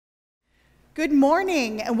Good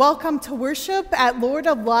morning and welcome to worship at Lord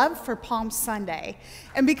of Love for Palm Sunday.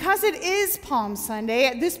 And because it is Palm Sunday,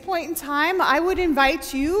 at this point in time, I would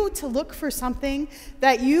invite you to look for something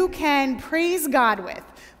that you can praise God with,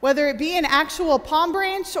 whether it be an actual palm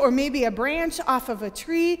branch or maybe a branch off of a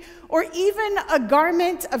tree or even a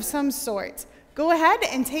garment of some sort. Go ahead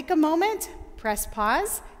and take a moment, press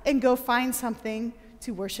pause, and go find something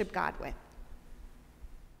to worship God with.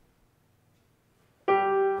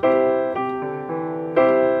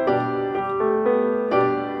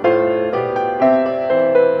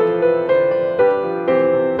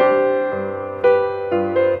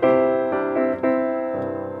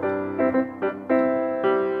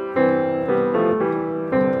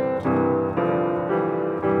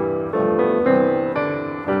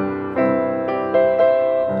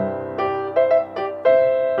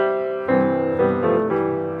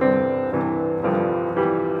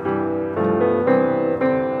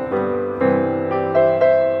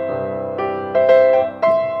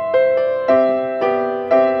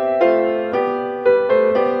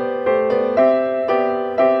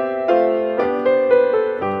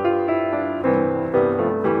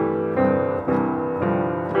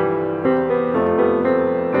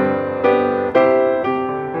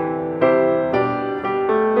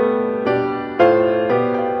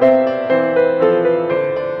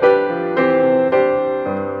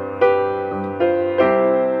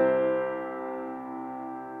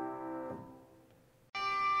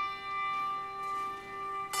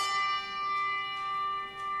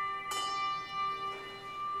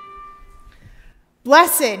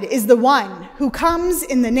 Blessed is the one who comes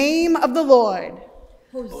in the name of the Lord.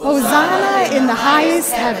 Hosanna in the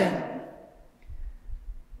highest heaven.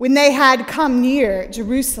 When they had come near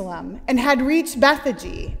Jerusalem and had reached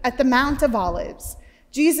Bethany at the Mount of Olives,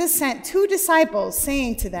 Jesus sent 2 disciples,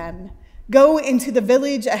 saying to them, "Go into the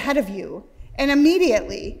village ahead of you, and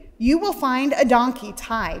immediately you will find a donkey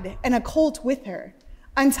tied and a colt with her.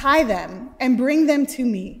 Untie them and bring them to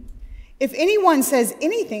me. If anyone says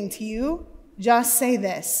anything to you, just say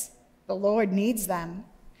this, 'The Lord needs them,'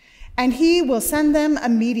 and he will send them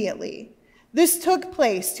immediately." This took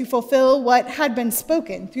place to fulfill what had been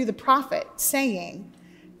spoken through the prophet, saying,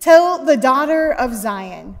 "Tell the daughter of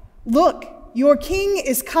Zion, look, your king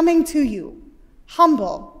is coming to you,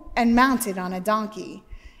 humble and mounted on a donkey,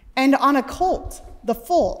 and on a colt, the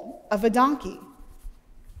foal of a donkey."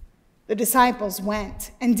 The disciples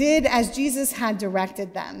went and did as Jesus had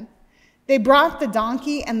directed them. They brought the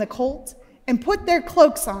donkey and the colt and put their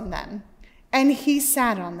cloaks on them, and he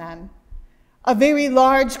sat on them. A very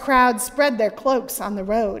large crowd spread their cloaks on the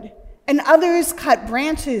road, and others cut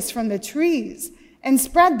branches from the trees and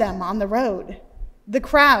spread them on the road. The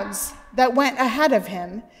crowds that went ahead of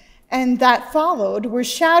him and that followed were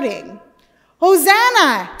shouting,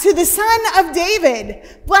 "Hosanna to the Son of David!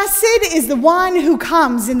 Blessed is the one who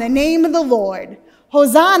comes in the name of the Lord!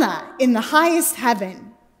 Hosanna in the highest heaven!"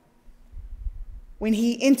 When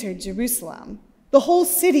he entered Jerusalem, the whole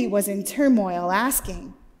city was in turmoil,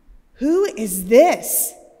 asking, "Who is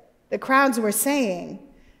this?" The crowds were saying,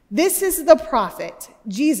 "This is the prophet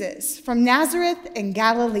Jesus from Nazareth in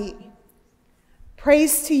Galilee."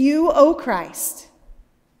 Praise to you, O Christ.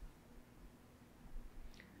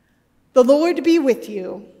 The Lord be with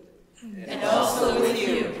you. And also with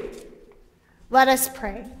you. Let us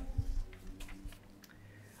pray.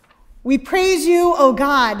 We praise you, O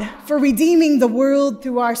God, for redeeming the world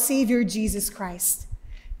through our Savior, Jesus Christ.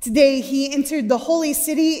 Today, he entered the holy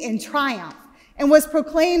city in triumph and was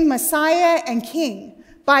proclaimed Messiah and King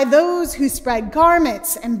by those who spread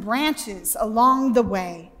garments and branches along the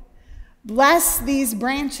way. Bless these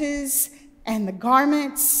branches and the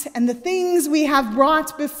garments and the things we have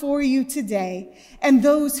brought before you today and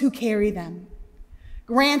those who carry them.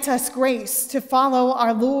 Grant us grace to follow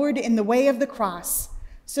our Lord in the way of the cross,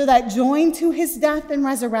 so that joined to his death and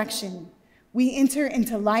resurrection, we enter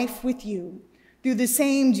into life with you through the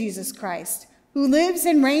same Jesus Christ, who lives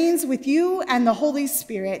and reigns with you and the Holy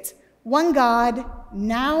Spirit, one God,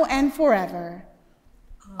 now and forever.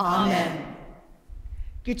 Amen.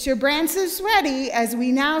 Get your branches ready as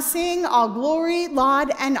we now sing All Glory,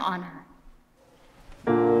 Laud, and Honor.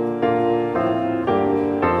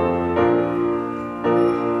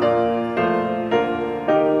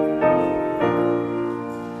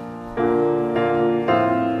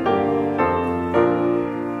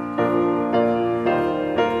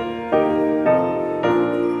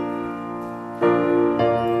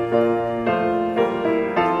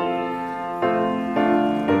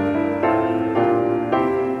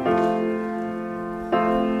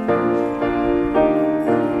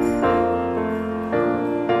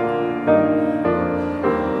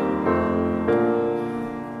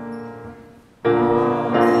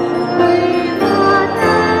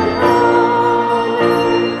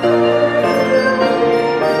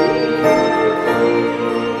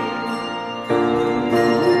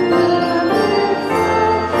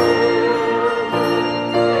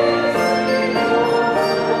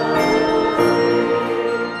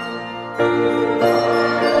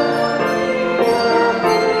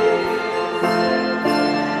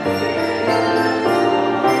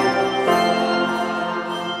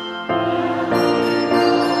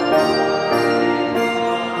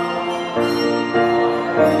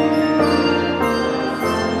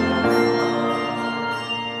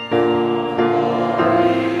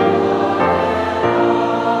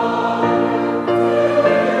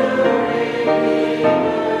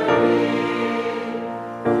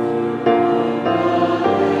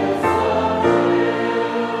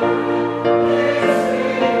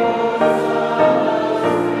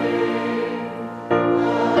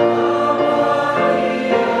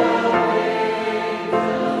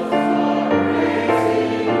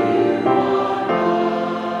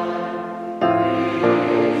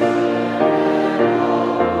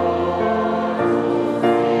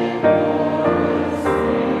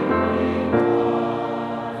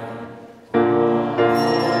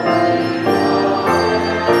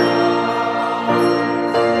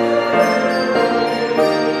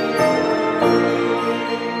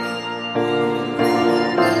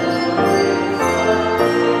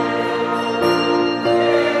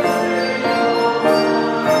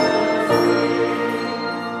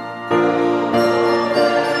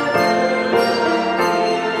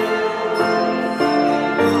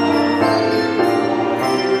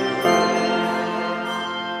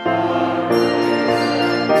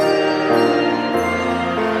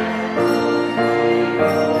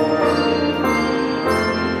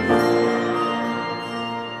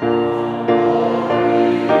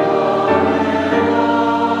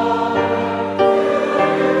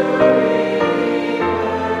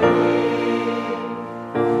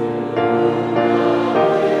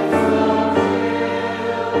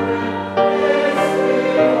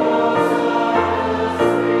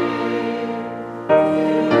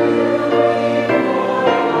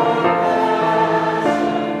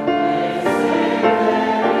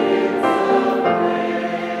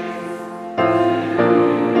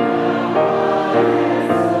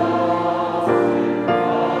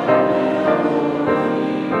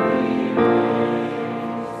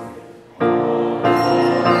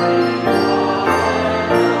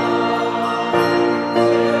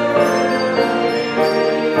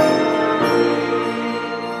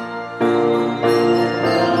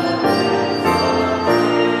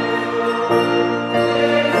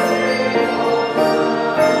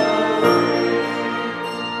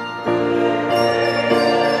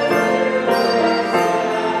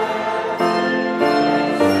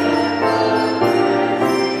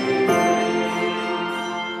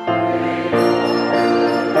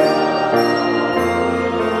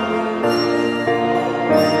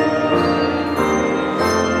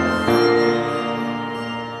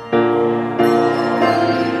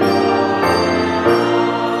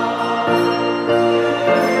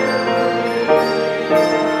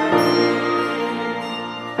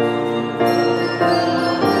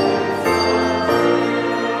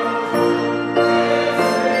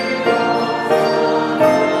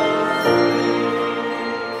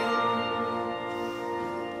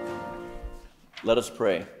 us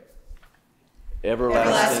pray.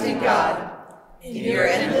 Everlasting God, in your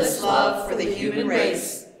endless love for the human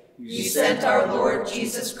race, you sent our Lord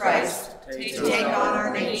Jesus Christ to take on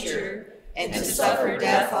our nature and to suffer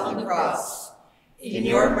death on the cross. In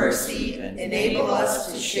your mercy, enable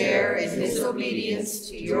us to share in his obedience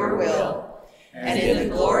to your will and in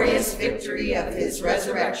the glorious victory of his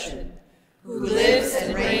resurrection, who lives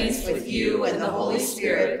and reigns with you and the Holy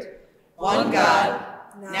Spirit, one God,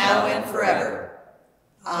 now and forever.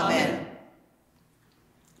 Amen.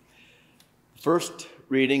 First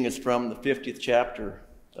reading is from the 50th chapter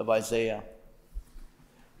of Isaiah.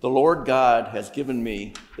 The Lord God has given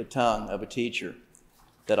me the tongue of a teacher,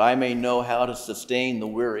 that I may know how to sustain the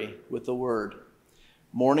weary with the word.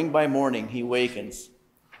 Morning by morning he wakens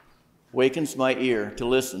my ear to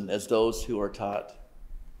listen as those who are taught.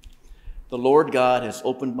 The Lord God has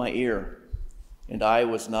opened my ear, and I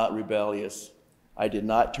was not rebellious. I did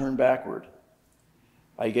not turn backward.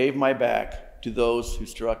 I gave my back to those who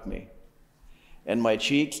struck me, and my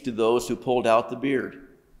cheeks to those who pulled out the beard.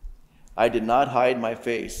 I did not hide my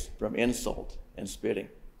face from insult and spitting.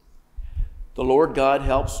 The Lord God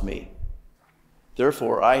helps me.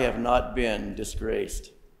 Therefore I have not been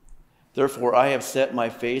disgraced. Therefore I have set my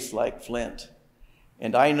face like flint,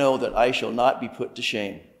 and I know that I shall not be put to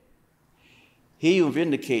shame. He who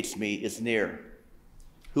vindicates me is near.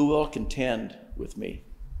 Who will contend with me?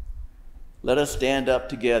 Let us stand up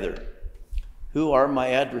together. Who are my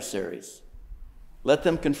adversaries? Let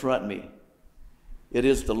them confront me. It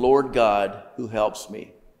is the Lord God who helps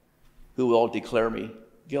me, who will declare me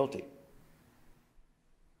guilty.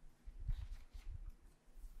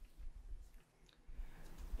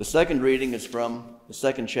 The second reading is from the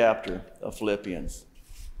second chapter of Philippians.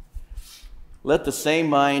 Let the same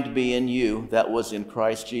mind be in you that was in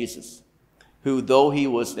Christ Jesus, who, though he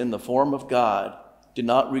was in the form of God, did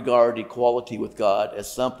not regard equality with God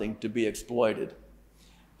as something to be exploited,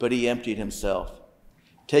 but he emptied himself,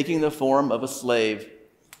 taking the form of a slave,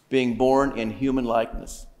 being born in human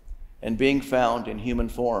likeness, and being found in human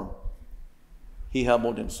form. He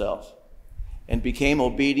humbled himself and became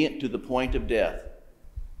obedient to the point of death,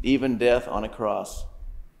 even death on a cross.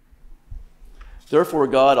 Therefore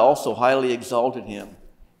God also highly exalted him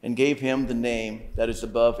and gave him the name that is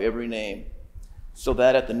above every name, so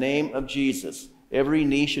that at the name of Jesus every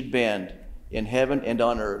knee should bend in heaven and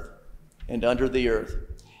on earth and under the earth,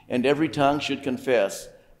 and every tongue should confess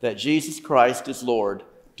that Jesus Christ is Lord,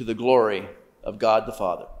 to the glory of God the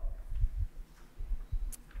Father.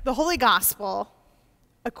 The Holy Gospel,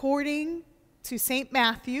 according to St.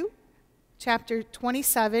 Matthew, chapter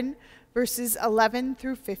 27, verses 11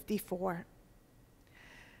 through 54.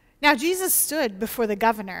 Now Jesus stood before the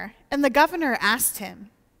governor, and the governor asked him,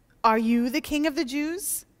 "Are you the king of the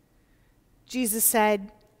Jews?" Jesus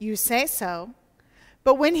said, "You say so."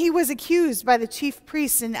 But when he was accused by the chief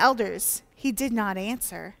priests and elders, he did not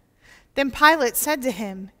answer. Then Pilate said to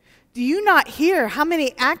him, "Do you not hear how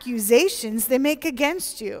many accusations they make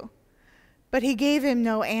against you?" But he gave him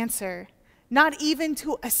no answer, not even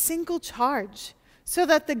to a single charge, so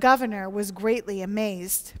that the governor was greatly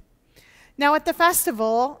amazed. Now at the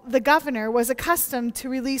festival, the governor was accustomed to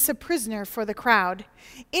release a prisoner for the crowd,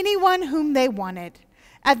 anyone whom they wanted.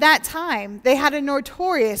 At that time, they had a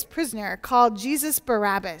notorious prisoner called Jesus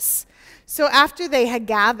Barabbas. So after they had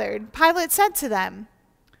gathered, Pilate said to them,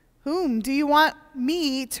 "Whom do you want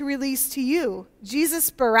me to release to you, Jesus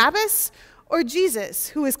Barabbas or Jesus,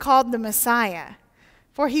 who is called the Messiah?"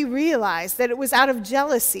 For he realized that it was out of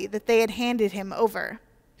jealousy that they had handed him over.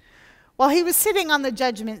 While he was sitting on the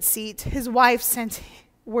judgment seat, his wife sent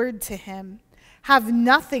word to him, "Have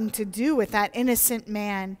nothing to do with that innocent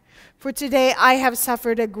man, for today I have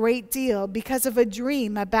suffered a great deal because of a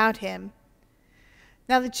dream about him."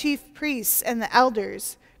 Now the chief priests and the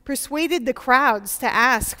elders persuaded the crowds to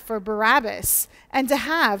ask for Barabbas and to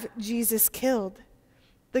have Jesus killed.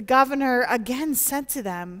 The governor again said to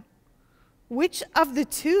them, "Which of the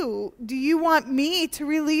two do you want me to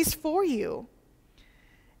release for you?"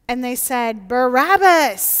 And they said,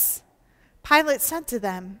 "Barabbas." Pilate said to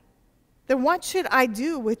them, "Then what should I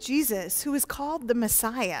do with Jesus, who is called the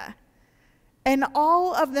Messiah?" And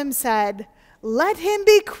all of them said, "Let him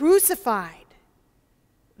be crucified."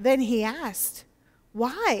 Then he asked,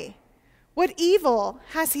 "Why? What evil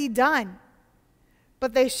has he done?"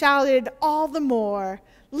 But they shouted all the more,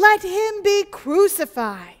 "Let him be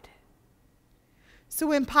crucified." So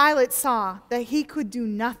when Pilate saw that he could do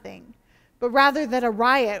nothing, but rather that a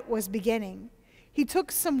riot was beginning, he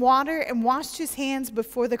took some water and washed his hands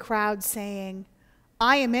before the crowd, saying,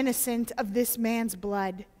 "I am innocent of this man's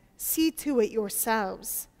blood. See to it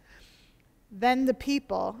yourselves." Then the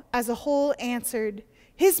people as a whole answered,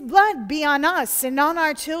 "His blood be on us and on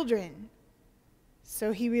our children."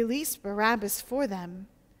 So he released Barabbas for them,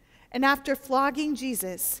 and after flogging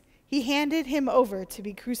Jesus, he handed him over to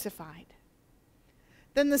be crucified.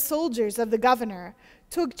 Then the soldiers of the governor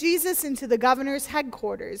took Jesus into the governor's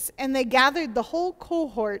headquarters, and they gathered the whole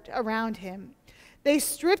cohort around him. They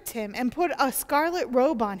stripped him and put a scarlet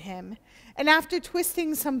robe on him, and after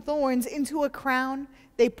twisting some thorns into a crown,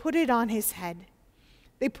 they put it on his head.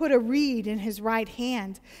 They put a reed in his right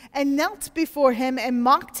hand and knelt before him and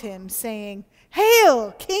mocked him, saying,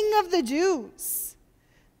 "Hail, King of the Jews!"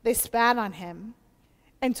 They spat on him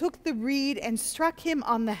and took the reed and struck him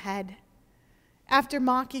on the head. After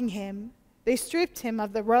mocking him, they stripped him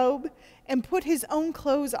of the robe and put his own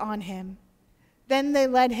clothes on him. Then they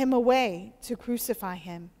led him away to crucify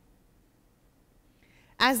him.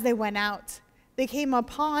 As they went out, they came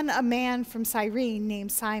upon a man from Cyrene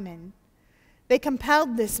named Simon. They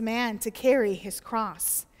compelled this man to carry his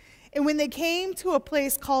cross. And when they came to a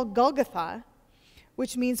place called Golgotha,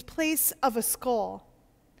 which means place of a skull,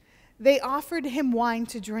 they offered him wine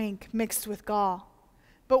to drink mixed with gall.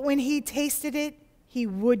 But when he tasted it, he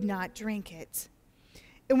would not drink it.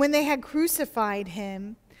 And when they had crucified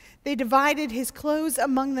him, they divided his clothes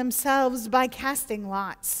among themselves by casting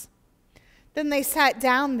lots. Then they sat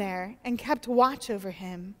down there and kept watch over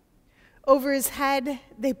him. Over his head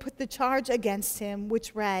they put the charge against him,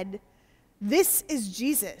 which read, "This is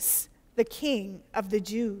Jesus, the King of the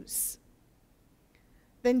Jews."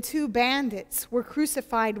 Then 2 bandits were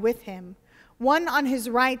crucified with him, one on his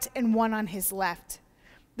right and one on his left.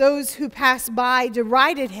 Those who passed by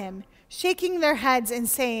derided him, shaking their heads and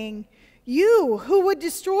saying, "You who would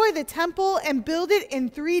destroy the temple and build it in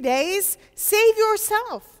 3 days, save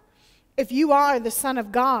yourself. If you are the Son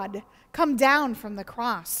of God, come down from the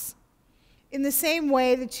cross." In the same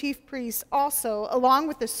way, the chief priests also, along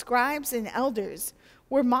with the scribes and elders,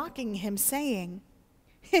 were mocking him, saying,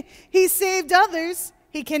 "He saved others.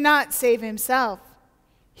 He cannot save himself.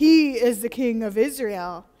 He is the King of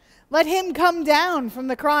Israel. Let him come down from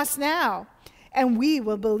the cross now, and we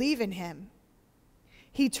will believe in him.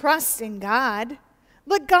 He trusts in God.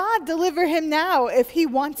 Let God deliver him now if he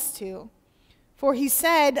wants to. For he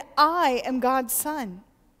said, 'I am God's son.'"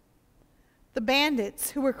 The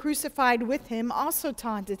bandits who were crucified with him also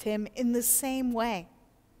taunted him in the same way.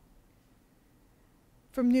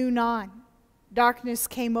 From noon on, darkness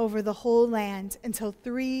came over the whole land until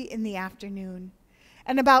 3 p.m.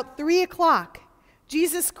 And about 3 o'clock,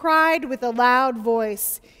 Jesus cried with a loud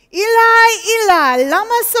voice, "Eli, Eli,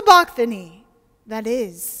 lama sabachthani?" That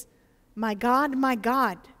is, my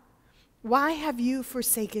God, why have you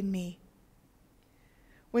forsaken me?"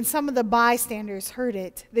 When some of the bystanders heard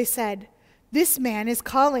it, they said, "This man is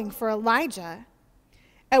calling for Elijah."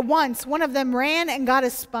 At once, one of them ran and got a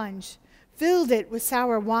sponge, filled it with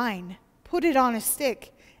sour wine, put it on a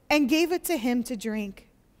stick, and gave it to him to drink.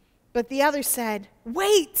 But the other said,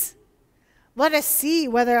 "Wait! Let us see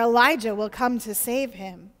whether Elijah will come to save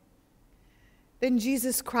him." Then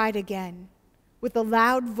Jesus cried again with a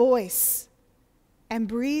loud voice and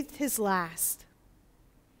breathed his last.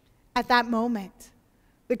 At that moment,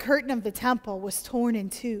 the curtain of the temple was torn in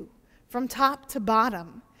two, from top to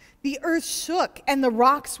bottom. The earth shook and the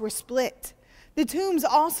rocks were split. The tombs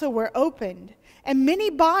also were opened, and many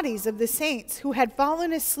bodies of the saints who had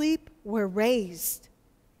fallen asleep were raised.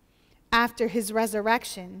 After his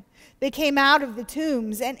resurrection, they came out of the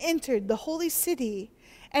tombs and entered the holy city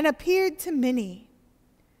and appeared to many.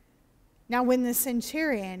 Now when the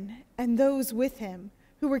centurion and those with him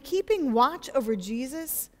who were keeping watch over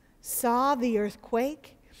Jesus saw the earth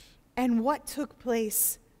quake and what took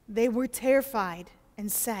place, they were terrified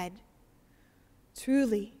and said,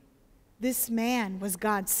 "Truly, this man was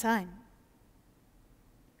God's Son."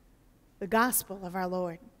 The Gospel of our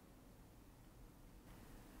Lord.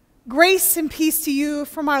 Grace and peace to you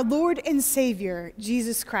from our Lord and Savior,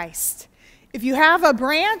 Jesus Christ. If you have a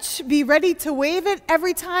branch, be ready to wave it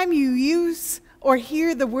every time you use or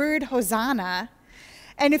hear the word Hosanna.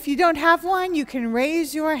 And if you don't have one, you can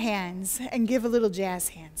raise your hands and give a little jazz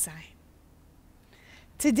hand sign.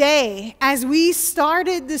 Today, as we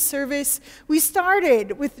started the service, we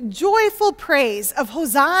started with joyful praise of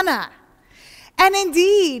Hosanna. And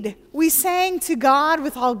indeed, we sang to God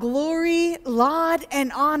with all glory, laud,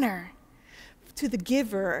 and honor to the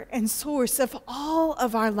giver and source of all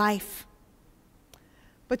of our life.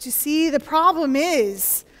 But you see, the problem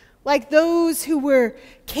is, like those who were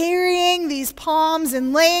carrying these palms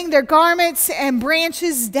and laying their garments and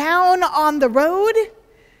branches down on the road,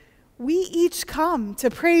 we each come to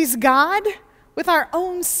praise God with our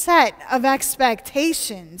own set of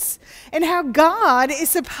expectations and how God is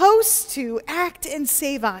supposed to act and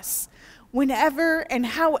save us whenever and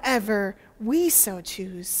however we so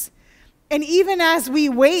choose. And even as we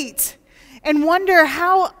wait and wonder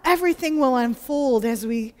how everything will unfold as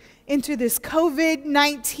we enter this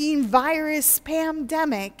COVID-19 virus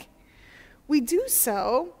pandemic, we do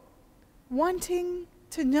so wanting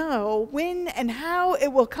to know when and how it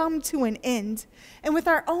will come to an end, and with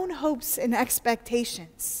our own hopes and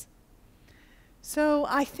expectations. So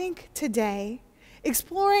I think today,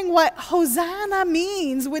 exploring what Hosanna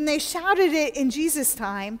means when they shouted it in Jesus'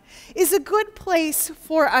 time is a good place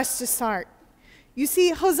for us to start. You see,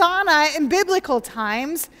 Hosanna in biblical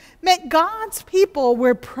times meant God's people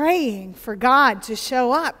were praying for God to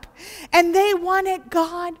show up, and they wanted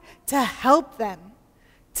God to help them,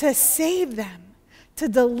 to save them, to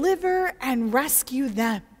deliver and rescue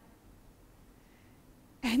them.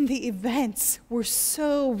 And the events were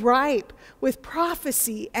so ripe with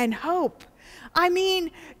prophecy and hope. I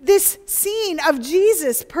mean, this scene of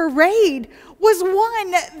Jesus' parade was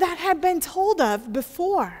one that had been told of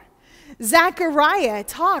before. Zechariah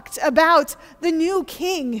talked about the new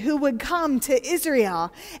king who would come to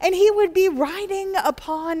Israel, and he would be riding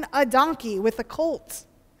upon a donkey with a colt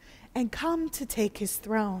and come to take his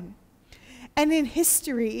throne. And in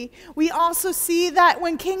history, we also see that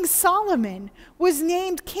when King Solomon was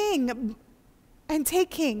named king and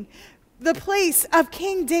taking the place of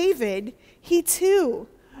King David, he too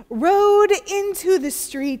rode into the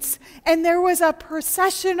streets, and there was a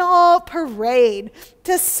processional parade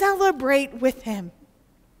to celebrate with him.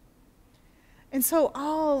 And so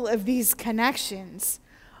all of these connections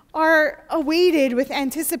are awaited with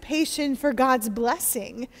anticipation for God's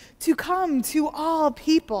blessing to come to all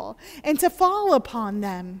people and to fall upon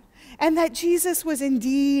them, and that Jesus was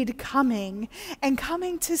indeed coming, and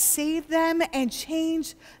coming to save them and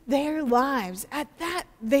change their lives at that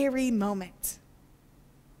very moment.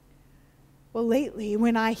 Well, lately,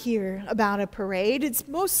 when I hear about a parade, it's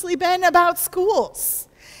mostly been about schools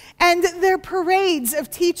and their parades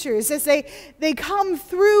of teachers as they come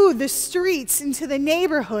through the streets into the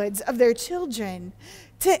neighborhoods of their children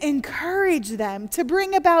to encourage them, to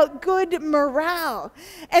bring about good morale.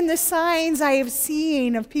 And the signs I have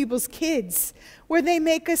seen of people's kids, where they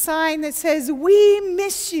make a sign that says, "We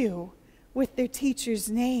miss you," with their teacher's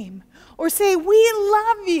name. Or say, "We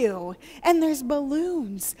love you," and there's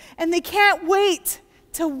balloons, and they can't wait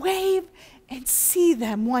to wave and see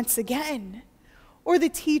them once again. Or the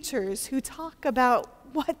teachers who talk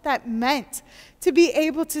about what that meant to be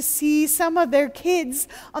able to see some of their kids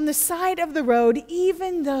on the side of the road,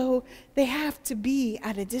 even though they have to be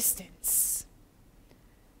at a distance.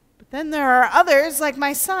 But then there are others, like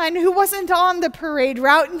my son, who wasn't on the parade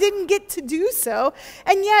route and didn't get to do so,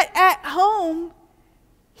 and yet at home,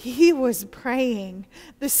 he was praying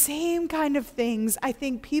the same kind of things I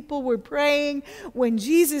think people were praying when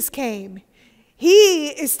Jesus came. He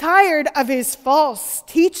is tired of his false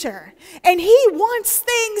teacher, and he wants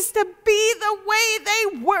things to be the way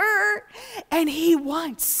they were, and he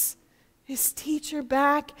wants his teacher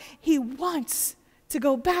back. He wants to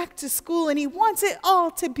go back to school, and he wants it all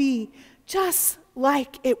to be just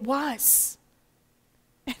like it was.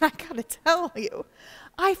 And I gotta tell you,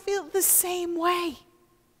 I feel the same way.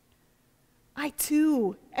 I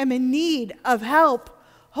too am in need of help.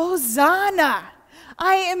 Hosanna!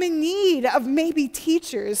 I am in need of maybe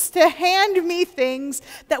teachers to hand me things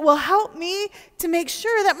that will help me to make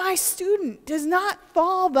sure that my student does not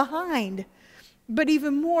fall behind. But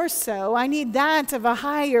even more so, I need that of a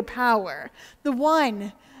higher power, the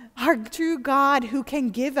one, our true God, who can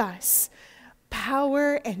give us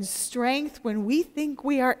power and strength when we think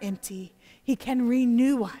we are empty. He can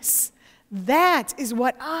renew us. That is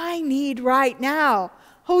what I need right now.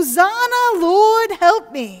 Hosanna, Lord,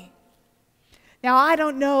 help me. Now, I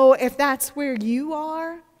don't know if that's where you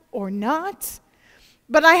are or not,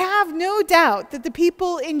 but I have no doubt that the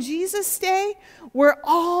people in Jesus' day were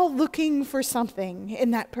all looking for something in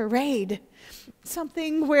that parade,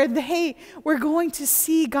 something where they were going to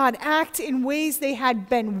see God act in ways they had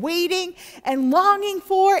been waiting and longing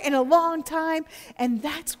for in a long time, and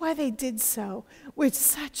that's why they did so with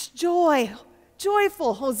such joy,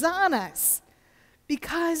 joyful hosannas,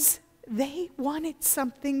 because they wanted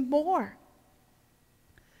something more.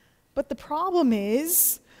 But the problem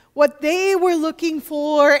is, what they were looking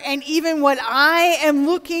for, and even what I am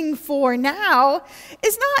looking for now,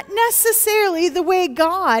 is not necessarily the way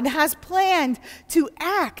God has planned to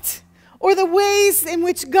act, or the ways in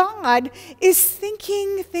which God is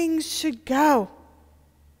thinking things should go.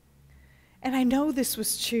 And I know this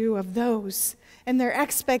was true of those and their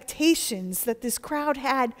expectations that this crowd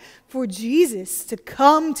had for Jesus to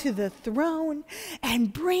come to the throne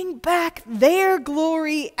and bring back their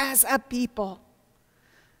glory as a people.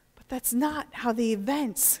 But that's not how the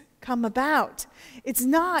events come about. It's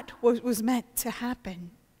not what was meant to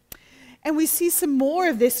happen. And we see some more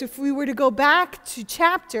of this if we were to go back to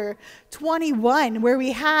chapter 21, where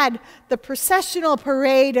we had the processional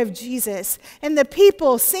parade of Jesus and the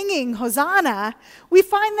people singing Hosanna. We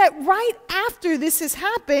find that right after this has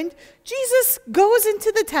happened, Jesus goes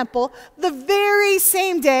into the temple the very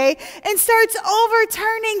same day and starts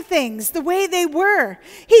overturning things the way they were.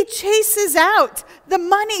 He chases out the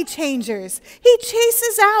money changers. He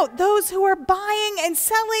chases out those who are buying and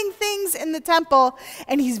selling things in the temple,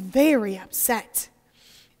 and he's very upset.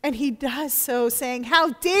 And he does so saying, "How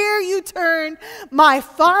dare you turn my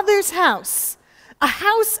Father's house, a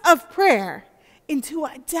house of prayer, into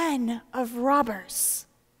a den of robbers?"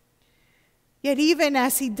 Yet even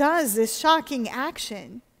as he does this shocking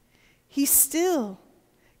action, he still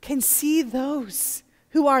can see those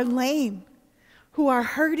who are lame, who are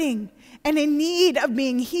hurting and in need of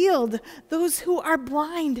being healed, those who are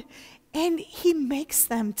blind, and he makes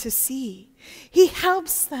them to see. He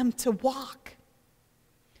helps them to walk.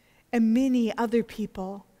 And many other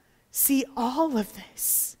people see all of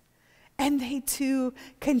this, and they too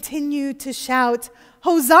continue to shout,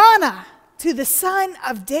 "Hosanna to the Son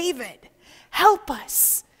of David. Help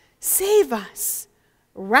us, save us,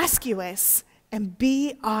 rescue us, and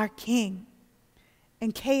be our King."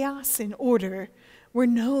 And chaos and order were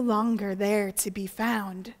no longer there to be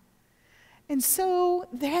found. And so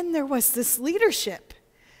then there was this leadership.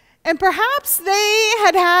 And perhaps they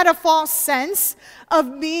had had a false sense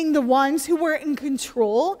of being the ones who were in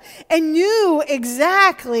control and knew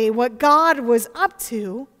exactly what God was up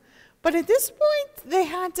to. But at this point, they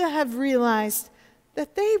had to have realized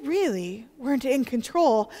that they really weren't in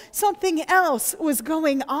control. Something else was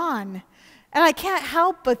going on. And I can't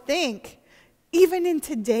help but think, even in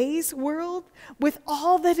today's world, with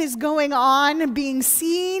all that is going on, being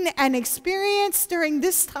seen and experienced during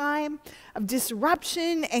this time of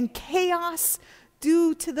disruption and chaos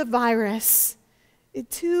due to the virus, it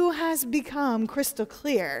too has become crystal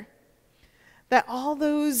clear that all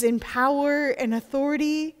those in power and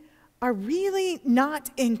authority are really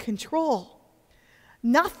not in control.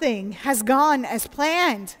 Nothing has gone as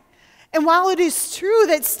planned. And while it is true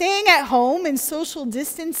that staying at home and social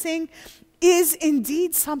distancing is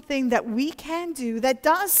indeed something that we can do that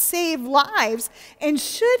does save lives and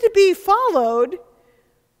should be followed,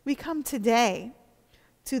 we come today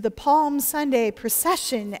to the Palm Sunday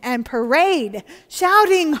procession and parade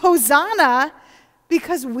shouting Hosanna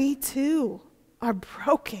because we too are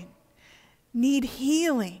broken, need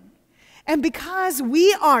healing, and because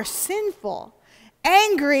we are sinful,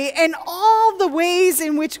 angry, and all the ways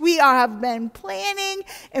in which we have been planning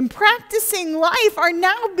and practicing life are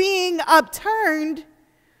now being upturned,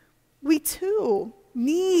 we too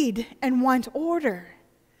need and want order.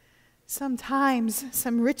 Sometimes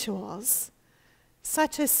some rituals,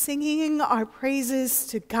 such as singing our praises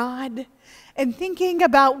to God and thinking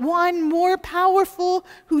about one more powerful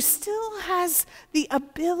who still has the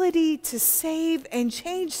ability to save and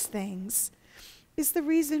change things, is the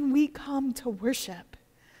reason we come to worship.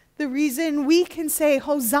 The reason we can say,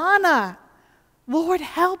 Hosanna, Lord,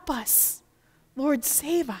 help us. Lord,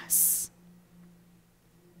 save us.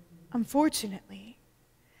 Unfortunately,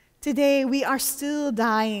 today we are still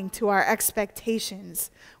dying to our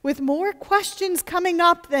expectations, with more questions coming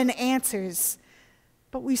up than answers.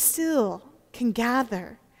 But we still can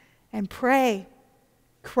gather and pray,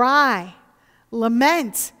 cry,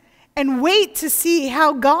 lament, and wait to see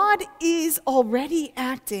how God is already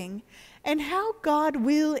acting and how God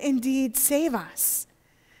will indeed save us.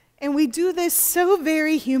 And we do this so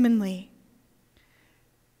very humanly,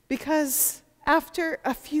 because after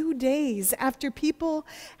a few days, after people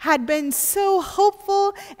had been so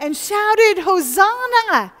hopeful and shouted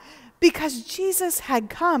Hosanna because Jesus had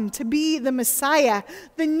come to be the Messiah,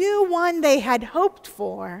 the new one they had hoped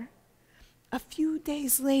for, a few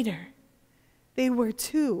days later, they were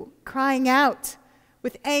too crying out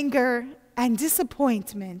with anger and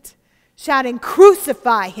disappointment, shouting,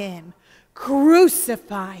 "Crucify him!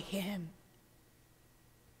 Crucify him!"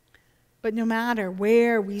 But no matter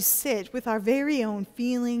where we sit with our very own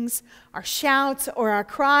feelings, our shouts, or our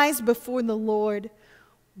cries before the Lord,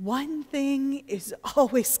 one thing is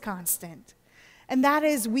always constant, and that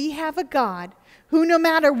is we have a God who, no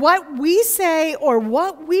matter what we say or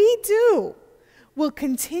what we do, will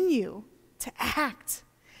continue to act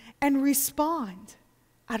and respond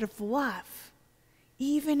out of love,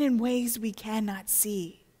 even in ways we cannot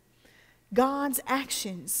see. God's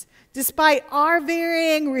actions, despite our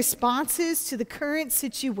varying responses to the current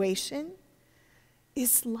situation,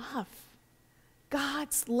 is love.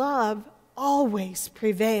 God's love always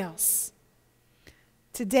prevails.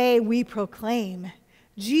 Today we proclaim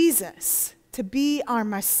Jesus to be our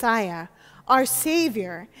Messiah, our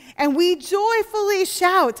Savior, and we joyfully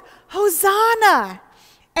shout, Hosanna!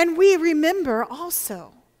 And we remember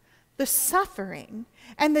also the suffering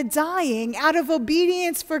and the dying out of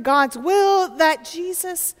obedience for God's will that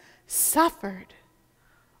Jesus suffered.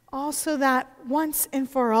 Also that once and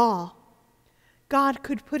for all, God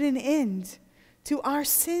could put an end to our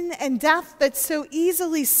sin and death that so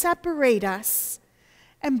easily separate us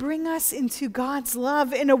and bring us into God's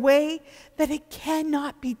love in a way that it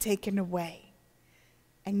cannot be taken away.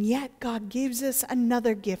 And yet God gives us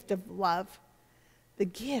another gift of love, the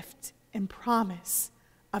gift and promise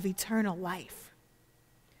of eternal life.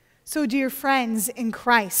 So, dear friends in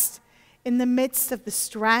Christ, in the midst of the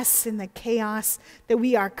stress and the chaos that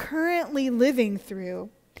we are currently living through,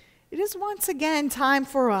 it is once again time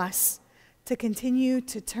for us to continue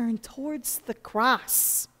to turn towards the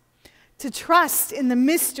cross, to trust in the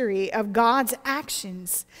mystery of God's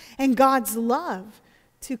actions and God's love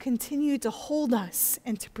to continue to hold us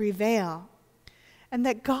and to prevail, and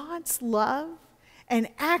that God's love and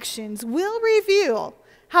actions will reveal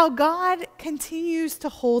how God continues to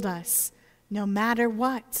hold us no matter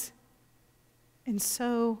what. And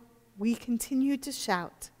so we continue to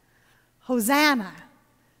shout, Hosanna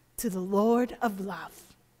to the Lord of love.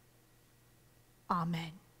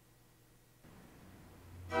 Amen.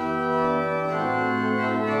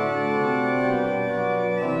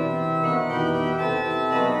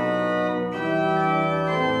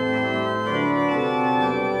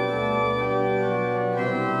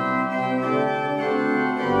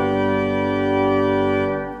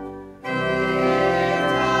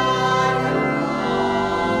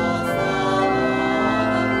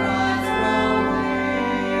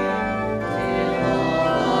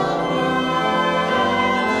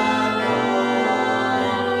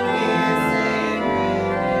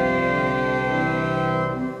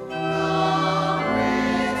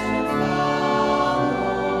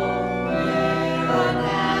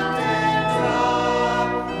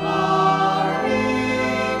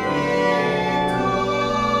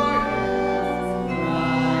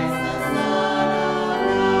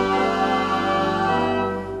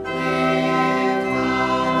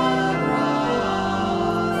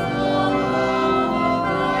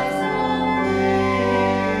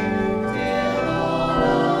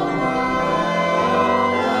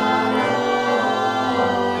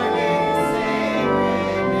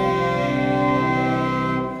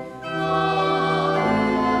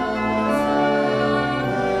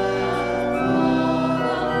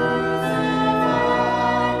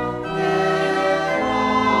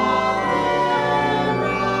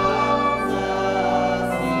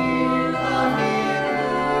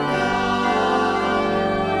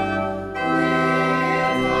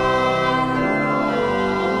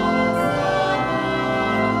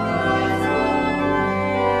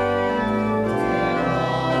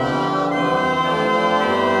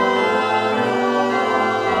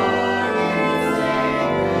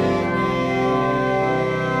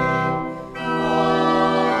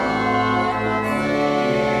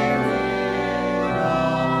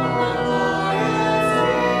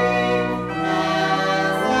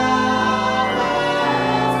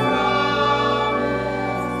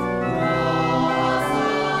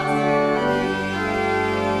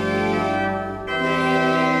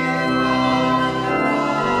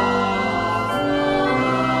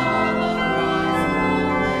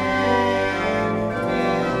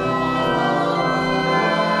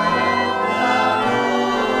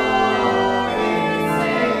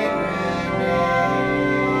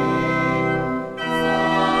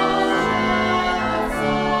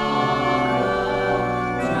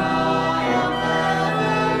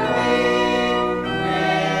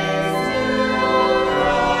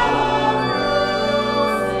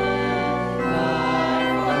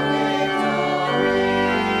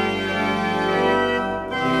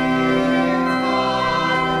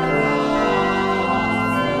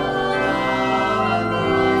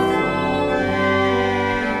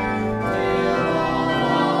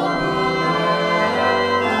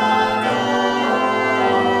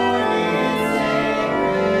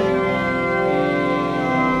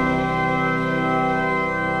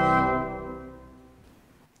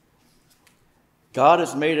 God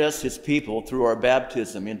has made us his people through our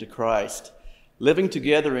baptism into Christ. Living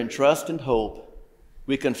together in trust and hope,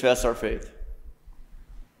 we confess our faith.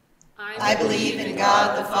 I believe in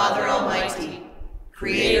God the Father Almighty,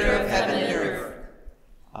 creator of heaven and earth.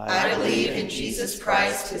 I believe in Jesus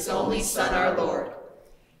Christ, his only Son, our Lord.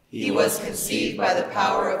 He was conceived by the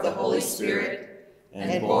power of the Holy Spirit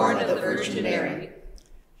and born of the Virgin Mary.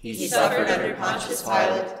 He suffered under Pontius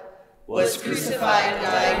Pilate, was crucified,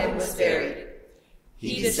 died, and was buried.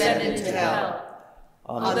 He descended into hell.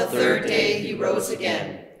 On the third day he rose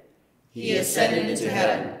again. He ascended into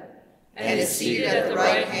heaven and is seated at the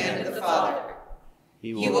right hand of the Father.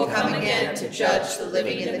 He will come again to judge the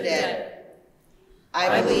living and the dead.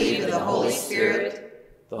 I believe in the Holy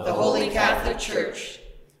Spirit, the Holy Catholic Church,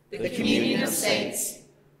 the communion of saints,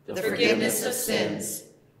 the forgiveness of sins,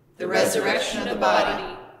 the resurrection of the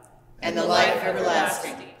body, and the life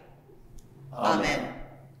everlasting. Amen.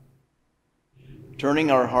 Turning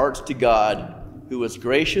our hearts to God, who is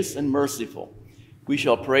gracious and merciful, we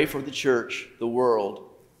shall pray for the church, the world,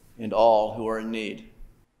 and all who are in need.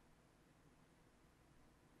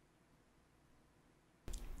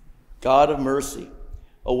 God of mercy,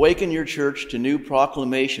 awaken your church to new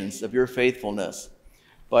proclamations of your faithfulness.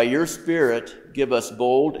 By your Spirit, give us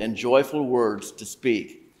bold and joyful words to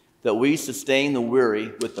speak, that we sustain the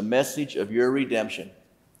weary with the message of your redemption.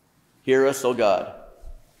 Hear us, O God.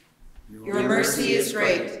 Your mercy is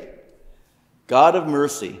great. God of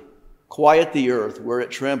mercy, quiet the earth where it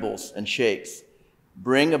trembles and shakes.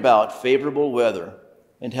 Bring about favorable weather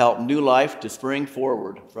and help new life to spring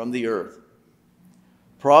forward from the earth.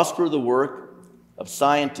 Prosper the work of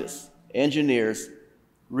scientists, engineers,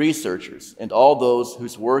 researchers, and all those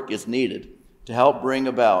whose work is needed to help bring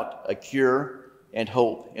about a cure and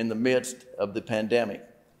hope in the midst of the pandemic,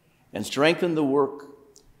 and strengthen the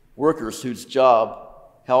workers whose job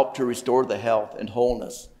help to restore the health and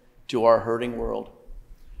wholeness to our hurting world.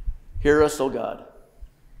 Hear us, O God.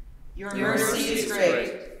 Your mercy is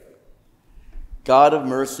great. God of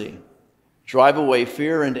mercy, drive away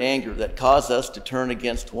fear and anger that cause us to turn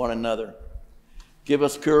against one another. Give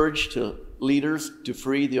us courage to leaders to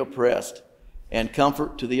free the oppressed and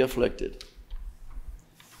comfort to the afflicted.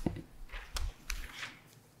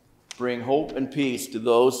 Bring hope and peace to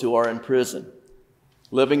those who are in prison,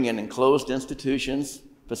 living in enclosed institutions,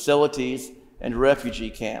 facilities, and refugee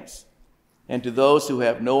camps, and to those who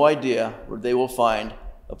have no idea where they will find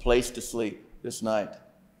a place to sleep this night.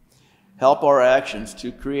 Help our actions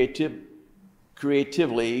to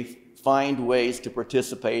creatively find ways to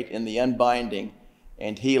participate in the unbinding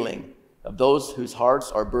and healing of those whose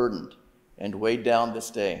hearts are burdened and weighed down this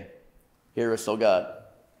day. Hear us, O God.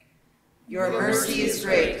 Your mercy is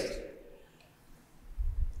great.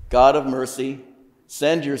 God of mercy,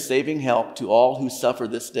 send your saving help to all who suffer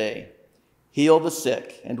this day. Heal the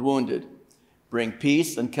sick and wounded. Bring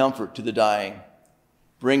peace and comfort to the dying.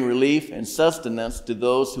 Bring relief and sustenance to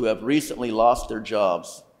those who have recently lost their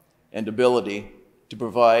jobs and ability to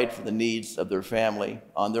provide for the needs of their family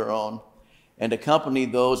on their own, and accompany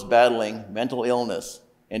those battling mental illness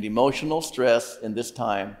and emotional stress in this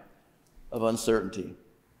time of uncertainty.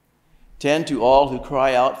 Tend to all who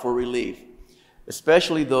cry out for relief,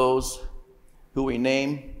 especially those who we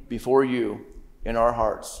name before you in our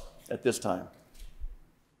hearts at this time.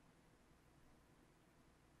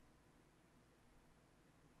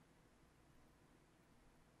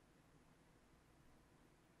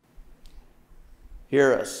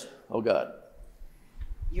 Hear us, O God.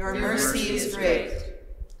 Your mercy is great.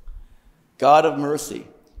 God of mercy,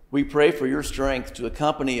 we pray for your strength to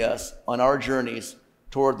accompany us on our journeys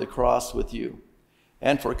toward the cross with you,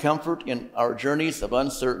 and for comfort in our journeys of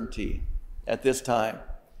uncertainty at this time.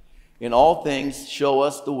 In all things, show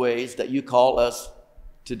us the ways that you call us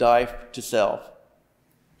to die to self,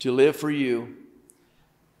 to live for you,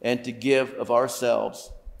 and to give of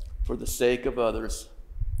ourselves for the sake of others.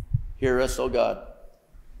 Hear us, O God.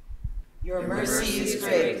 Your mercy is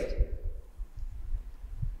great.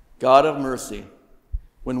 God of mercy,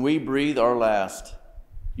 when we breathe our last,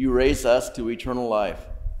 you raise us to eternal life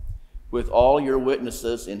with all your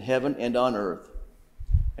witnesses in heaven and on earth,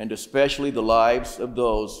 and especially the lives of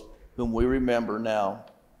those whom we remember now.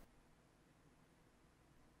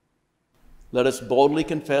 Let us boldly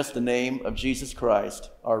confess the name of Jesus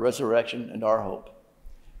Christ, our resurrection and our hope.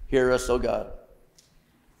 Hear us, O God.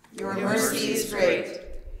 Your mercy is great.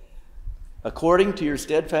 According to your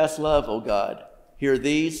steadfast love, O God, hear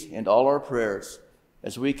these and all our prayers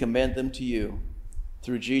as we commend them to you,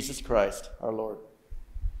 through Jesus Christ our Lord.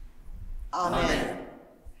 Amen.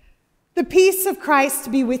 The peace of Christ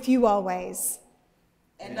be with you always.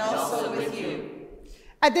 And also with you.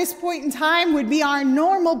 At this point in time would be our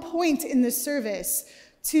normal point in the service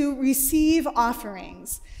to receive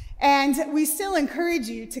offerings. And we still encourage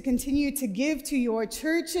you to continue to give to your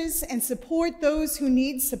churches and support those who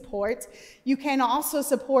need support. You can also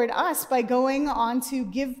support us by going on to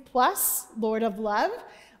Give Plus, Lord of Love,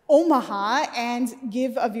 Omaha, and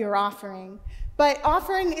give of your offering. But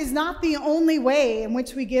offering is not the only way in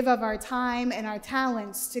which we give of our time and our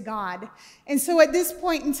talents to God. And so at this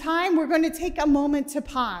point in time, we're going to take a moment to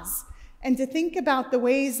pause and to think about the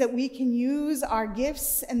ways that we can use our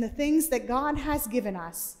gifts and the things that God has given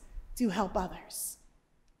us to help others.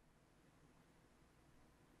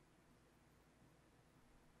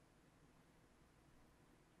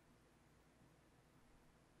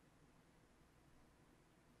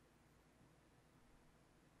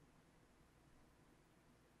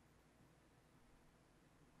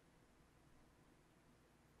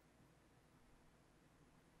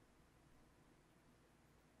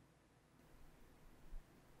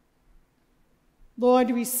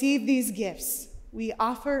 Lord, receive these gifts we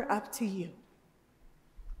offer up to you.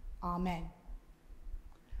 Amen.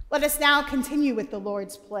 Let us now continue with the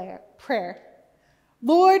Lord's prayer.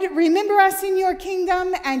 Lord, remember us in your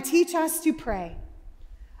kingdom and teach us to pray.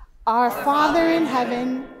 Our Father in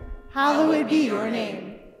heaven, hallowed be your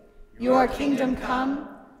name. Your kingdom come,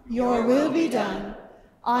 your will be done,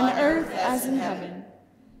 on earth as in heaven.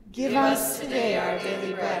 Give us today our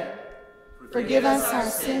daily bread. Forgive us our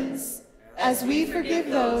sins, as we forgive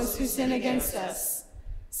those who sin against us.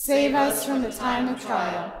 Save us from the time of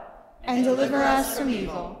trial, and deliver us from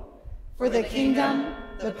evil. For the kingdom,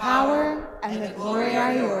 the power, and the glory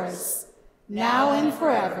are yours, now and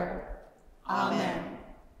forever. Amen.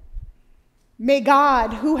 May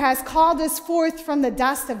God, who has called us forth from the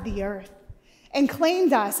dust of the earth and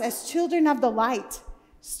claimed us as children of the light,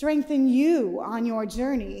 strengthen you on your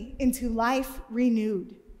journey into life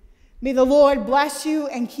renewed. May the Lord bless you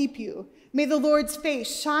and keep you. May the Lord's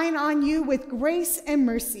face shine on you with grace and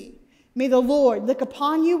mercy. May the Lord look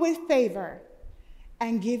upon you with favor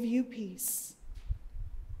and give you peace.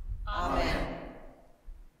 Amen.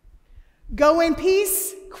 Go in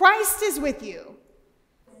peace. Christ is with you.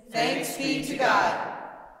 Thanks be to God.